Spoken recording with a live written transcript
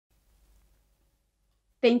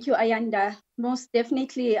Thank you, Ayanda. Most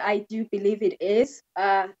definitely, I do believe it is.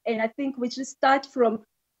 And I think we should start from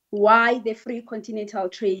why the free continental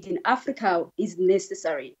trade in Africa is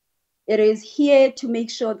necessary. It is here to make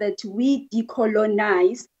sure that we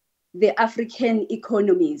decolonize the African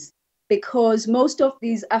economies, because most of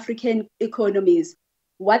these African economies,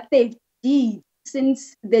 what they did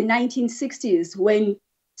since the 1960s, when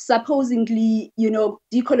supposedly,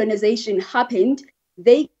 decolonization happened,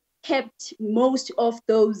 they kept most of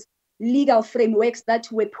those legal frameworks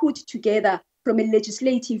that were put together from a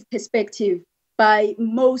legislative perspective by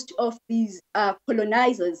most of these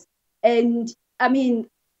colonizers. And I mean,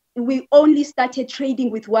 we only started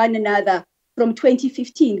trading with one another from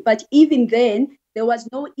 2015, but even then, there was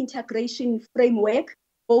no integration framework,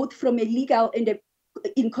 both from a legal and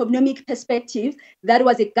economic perspective, that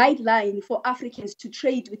was a guideline for Africans to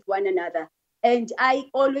trade with one another. And I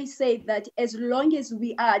always say that as long as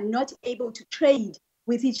we are not able to trade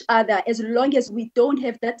with each other, as long as we don't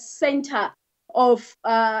have that center of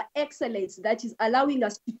excellence that is allowing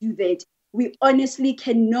us to do that, we honestly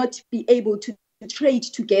cannot be able to trade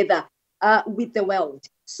together with the world.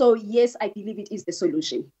 So yes, I believe it is the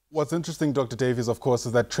solution. What's interesting, Dr. Davies, of course,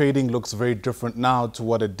 is that trading looks very different now to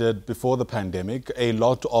what it did before the pandemic. A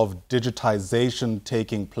lot of digitization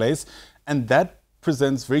taking place, and that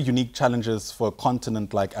presents very unique challenges for a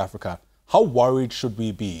continent like Africa. How worried should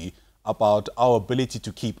we be about our ability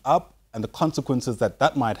to keep up and the consequences that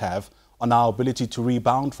that might have on our ability to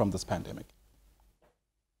rebound from this pandemic?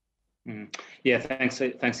 Yeah,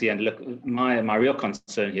 thanks, Dian. Look, my real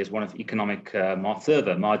concern here is one of economic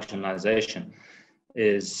further marginalization.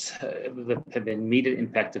 Is the immediate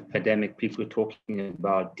impact of pandemic. People are talking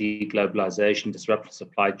about deglobalization, disrupted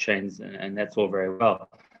supply chains, and that's all very well.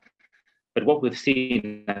 But what we've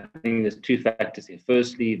seen, I think there's two factors here.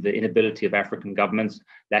 Firstly, the inability of African governments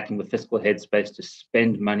lacking the fiscal headspace to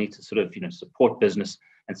spend money to sort of, support business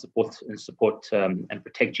and support and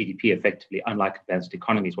protect GDP effectively, unlike advanced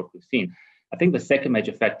economies, what we've seen. I think the second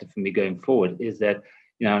major factor for me going forward is that,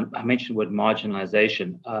 I mentioned the word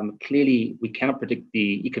marginalization. Clearly, we cannot predict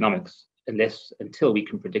the economics until we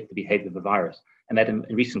can predict the behavior of the virus. And that in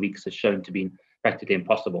recent weeks has shown to be practically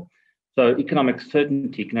impossible. So economic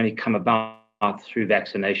certainty can only come about through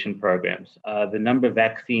vaccination programs. The number of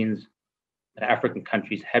vaccines that African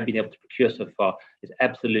countries have been able to procure so far is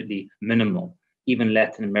absolutely minimal. Even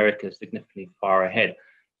Latin America is significantly far ahead.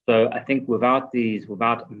 So I think without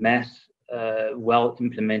mass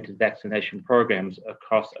well-implemented vaccination programs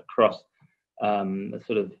across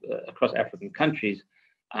African countries,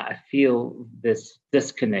 I feel this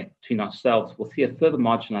disconnect between ourselves. We'll see a further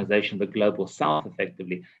marginalization of the global south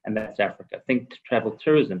effectively, and that's Africa. Think travel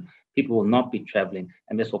tourism. People will not be traveling,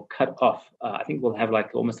 and this will cut off. I think we'll have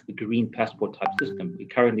almost a green passport type system. We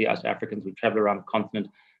currently, as Africans, we travel around the continent,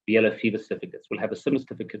 the yellow fever certificates. We'll have a similar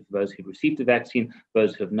certificate for those who've received the vaccine,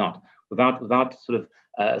 those who have not. Without sort of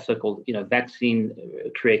so-called vaccine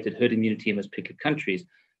created herd immunity in those particular countries,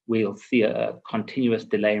 we'll see a continuous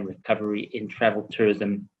delay in recovery in travel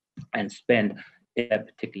tourism and spend in that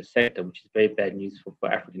particular sector, which is very bad news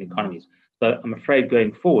for African economies. So I'm afraid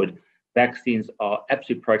going forward, vaccines are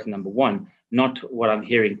absolute priority number one, not what I'm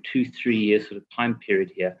hearing 2-3 years sort of time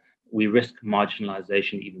period here. We risk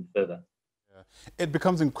marginalization even further. It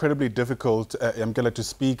becomes incredibly difficult, Yamkela, to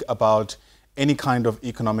speak about any kind of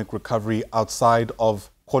economic recovery outside of,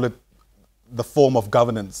 call it, the form of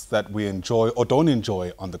governance that we enjoy or don't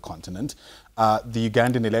enjoy on the continent. The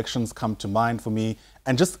Ugandan elections come to mind for me,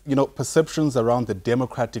 and just, perceptions around the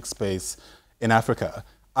democratic space in Africa.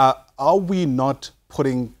 Are we not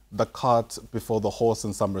putting the cart before the horse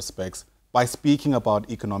in some respects by speaking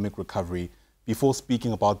about economic recovery before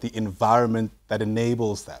speaking about the environment that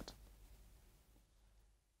enables that?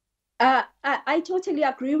 I totally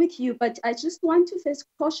agree with you, but I just want to first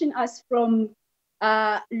caution us from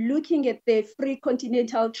looking at the free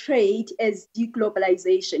continental trade as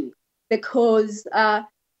deglobalization, because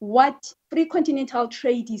what free continental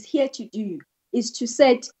trade is here to do is to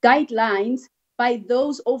set guidelines by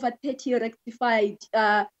those over 30 rectified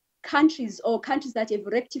countries or countries that have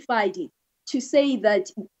rectified it, to say that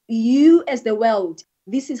you as the world,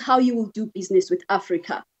 this is how you will do business with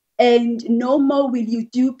Africa. And no more will you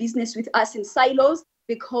do business with us in silos,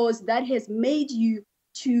 because that has made you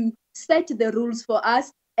to set the rules for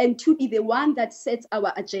us and to be the one that sets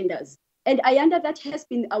our agendas. And I understand that has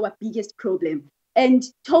been our biggest problem. And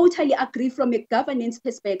totally agree from a governance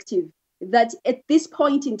perspective that at this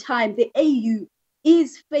point in time, the AU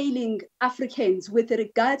is failing Africans with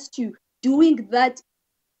regards to doing that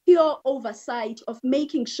pure oversight of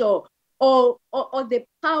making sure, or the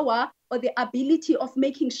power or the ability of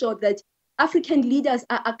making sure that African leaders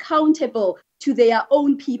are accountable to their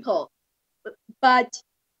own people. But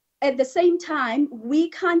at the same time, we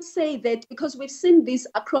can't say that because we've seen this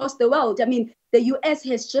across the world. I mean, the US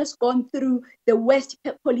has just gone through the worst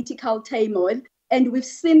political turmoil, and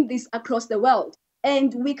we've seen this across the world.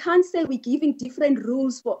 And we can't say we're giving different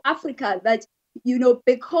rules for Africa that, you know,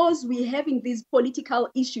 because we're having these political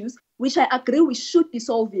issues, which I agree we should be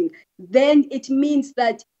solving, then it means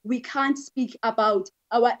that we can't speak about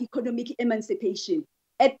our economic emancipation.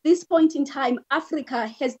 At this point in time, Africa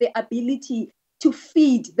has the ability to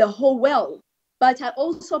feed the whole world. But I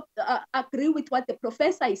also agree with what the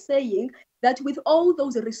professor is saying, that with all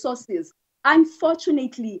those resources,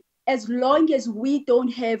 unfortunately, as long as we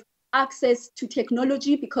don't have access to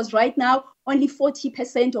technology, because right now only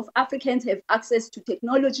 40% of Africans have access to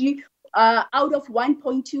technology. Out of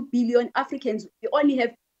 1.2 billion Africans, we only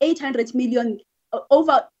have 800 million,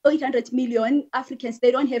 over 800 million Africans,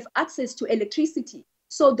 they don't have access to electricity.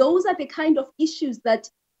 So those are the kind of issues that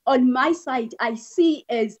on my side, I see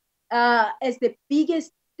as the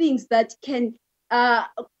biggest things that can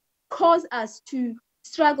cause us to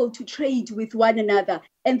struggle to trade with one another.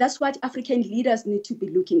 And that's what African leaders need to be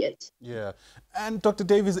looking at. Yeah. And Dr.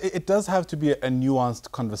 Davies, it does have to be a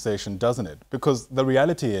nuanced conversation, doesn't it? Because the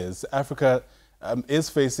reality is Africa is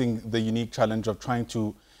facing the unique challenge of trying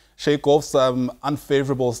to shake off some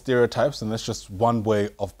unfavorable stereotypes, and that's just one way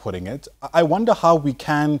of putting it. I wonder how we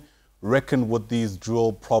can reckon with these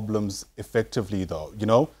dual problems effectively, though, you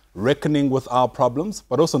know, reckoning with our problems,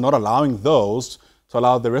 but also not allowing those to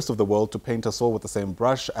allow the rest of the world to paint us all with the same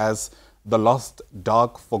brush as the lost,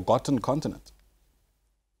 dark, forgotten continent.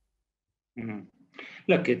 Mm-hmm.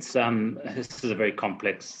 Look, it's this is a very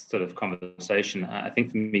complex sort of conversation. I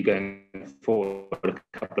think for me going forward,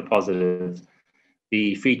 a couple of positives.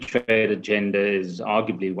 The free trade agenda is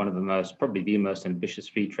arguably one of the most, probably the most ambitious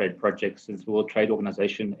free trade projects since the World Trade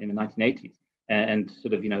Organization in the 1980s. And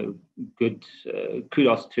sort of, you know, good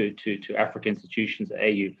kudos to African institutions,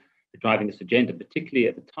 AU, for driving this agenda, particularly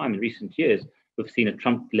at the time in recent years. We've seen a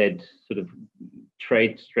Trump-led sort of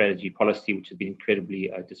trade strategy policy, which has been incredibly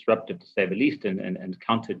disruptive, to say the least, and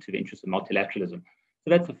counter to the interests of multilateralism. So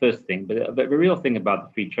that's the first thing. But the real thing about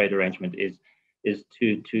the free trade arrangement is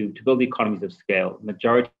to build economies of scale. The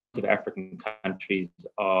majority of African countries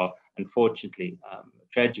are, unfortunately,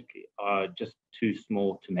 tragically, are just too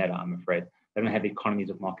small to matter, I'm afraid. They don't have economies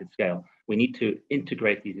of market scale. We need to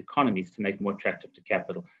integrate these economies to make them more attractive to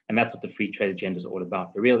capital. And that's what the free trade agenda is all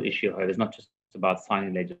about. The real issue, however, is not just about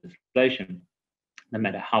signing legislation, no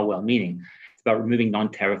matter how well-meaning. It's about removing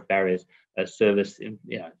non-tariff barriers, service,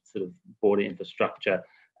 sort of border infrastructure,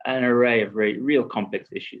 an array of very real complex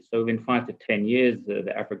issues. So within 5 to 10 years,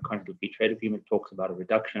 the African Continental Free Trade Agreement talks about a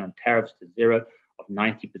reduction on tariffs to zero of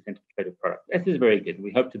 90% of traded products. This is very good.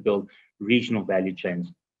 We hope to build regional value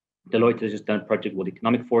chains. Deloitte has just done a project World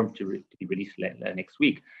Economic Forum to be released next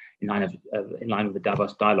week, in line with the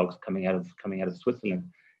Davos dialogues coming out of Switzerland,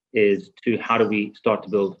 is to how do we start to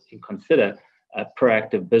build and consider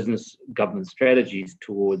proactive business government strategies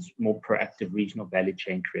towards more proactive regional value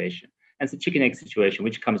chain creation. And it's a chicken egg situation.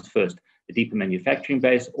 Which comes first, the deeper manufacturing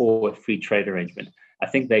base or a free trade arrangement? I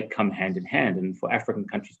think they come hand in hand. And for African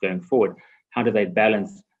countries going forward, how do they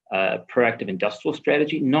balance proactive industrial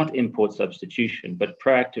strategy, not import substitution, but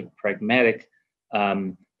proactive, pragmatic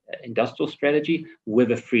industrial strategy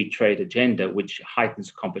with a free trade agenda, which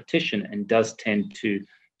heightens competition and does tend to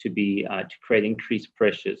create increased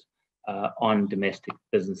pressures on domestic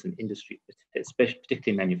business and industry, especially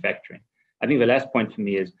particularly manufacturing. I think the last point for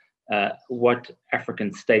me is what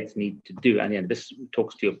African states need to do, and this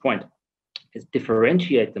talks to your point, is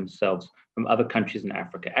differentiate themselves from other countries in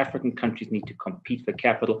Africa. African countries need to compete for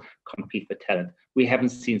capital, compete for talent. We haven't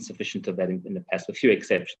seen sufficient of that in the past, a few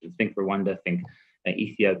exceptions. Think Rwanda, think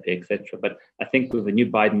Ethiopia, etc. But I think with the new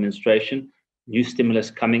Biden administration, new stimulus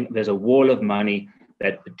coming, there's a wall of money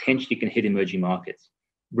that potentially can hit emerging markets.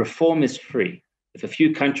 Reform is free. If a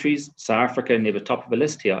few countries, South Africa near the top of the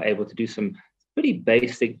list here, are able to do some pretty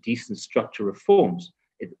basic, decent structure reforms,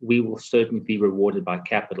 we will certainly be rewarded by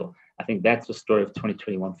capital. I think that's the story of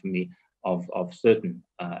 2021 for me, of certain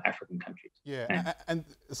African countries. Yeah, and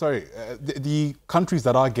sorry, the countries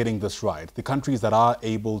that are getting this right, the countries that are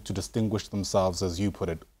able to distinguish themselves, as you put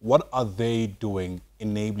it, what are they doing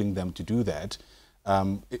enabling them to do that?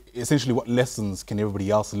 Essentially, what lessons can everybody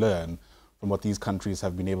else learn from what these countries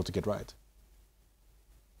have been able to get right?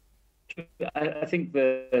 I think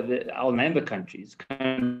I'll name the countries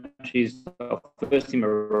of firstly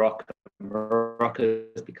Morocco. Morocco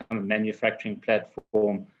has become a manufacturing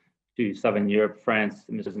platform to Southern Europe, France,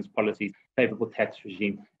 business policies, favorable tax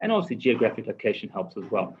regime, and obviously geographic location helps as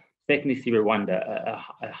well. Secondly, see Rwanda,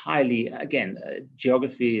 a highly, again,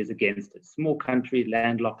 geography is against it. Small country,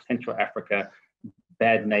 landlocked, Central Africa,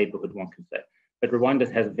 bad neighborhood, one can say. But Rwanda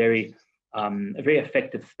has a very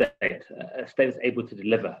effective state, a state that's able to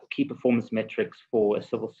deliver key performance metrics for a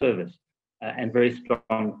civil service and very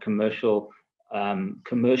strong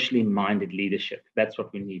commercially minded leadership. That's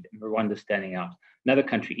what we need. Rwanda standing out. Another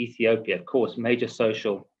country, Ethiopia, of course, major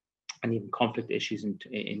social and even conflict issues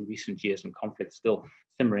in recent years, and conflict still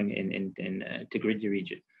simmering in Tigray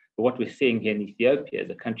region. But what we're seeing here in Ethiopia is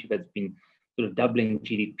a country that's been sort of doubling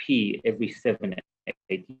GDP every 7-8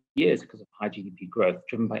 years because of high GDP growth,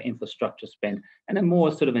 driven by infrastructure spend and a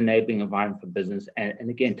more sort of enabling environment for business, and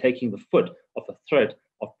again, taking the foot off the throat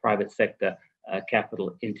of private sector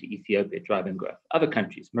capital into Ethiopia, driving growth. Other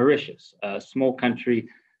countries, Mauritius, a small country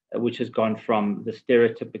which has gone from the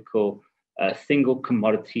stereotypical single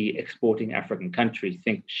commodity exporting African country,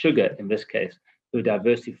 think sugar in this case, who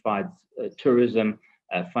diversified tourism,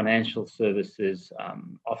 financial services,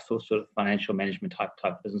 offshore sort of financial management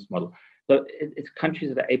type business model. So it's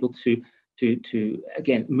countries that are able to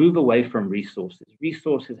again move away from resources.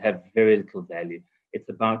 Resources have very little value. It's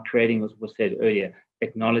about creating, as was said earlier,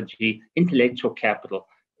 technology, intellectual capital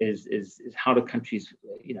is how do countries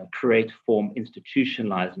create, form,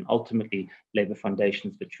 institutionalize, and ultimately lay the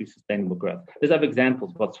foundations for true sustainable growth. There's other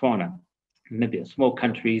examples, Botswana, Namibia, small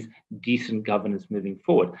countries, decent governance moving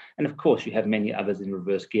forward. And of course, you have many others in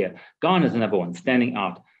reverse gear. Ghana is another one, standing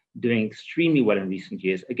out, doing extremely well in recent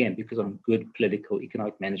years, again, because of good political,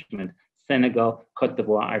 economic management. Senegal, Cote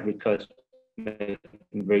d'Ivoire, Ivory Coast, making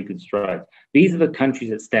very good strides. These are the countries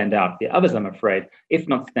that stand out. The others, I'm afraid, if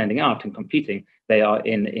not standing out and competing, they are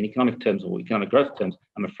in economic terms or economic growth terms,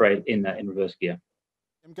 I'm afraid, in reverse gear.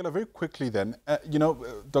 Yamkela, very quickly then,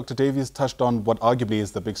 Dr. Davies touched on what arguably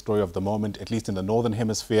is the big story of the moment, at least in the Northern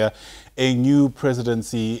Hemisphere, a new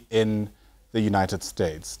presidency in the United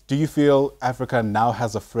States. Do you feel Africa now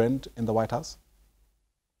has a friend in the White House?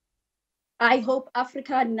 I hope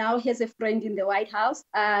Africa now has a friend in the White House.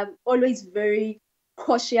 I'm always very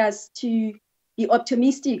cautious to be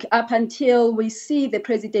optimistic up until we see the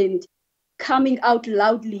president coming out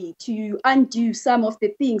loudly to undo some of the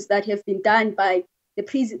things that have been done by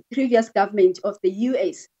the previous government of the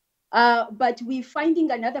US. But we're finding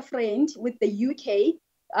another friend with the UK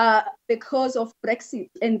because of Brexit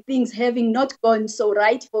and things having not gone so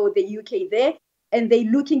right for the UK there. And they're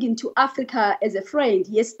looking into Africa as a friend.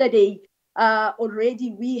 Yesterday,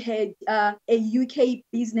 already we had a UK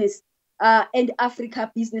business and Africa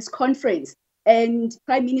business conference. And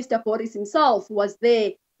Prime Minister Boris himself was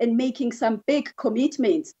there and making some big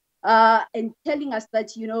commitments and telling us that,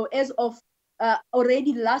 as of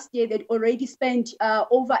already last year, they'd already spent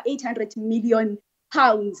over 800 million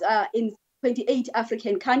pounds in 28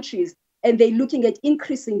 African countries, and they're looking at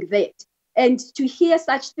increasing that. And to hear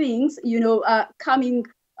such things, coming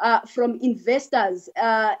from investors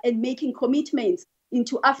and making commitments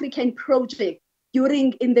into African projects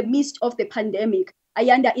in the midst of the pandemic,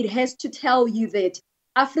 Ayanda, it has to tell you that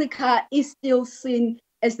Africa is still seen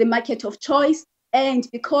as the market of choice, and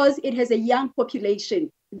because it has a young population,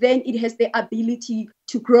 then it has the ability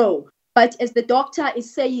to grow. But as the doctor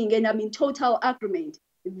is saying, and I'm in total agreement,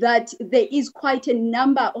 that there is quite a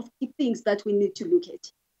number of things that we need to look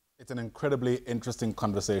at. It's an incredibly interesting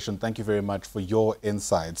conversation. Thank you very much for your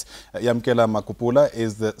insights. Yamkela Makupula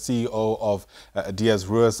is the CEO of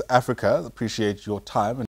Reuz Africa. Appreciate your time.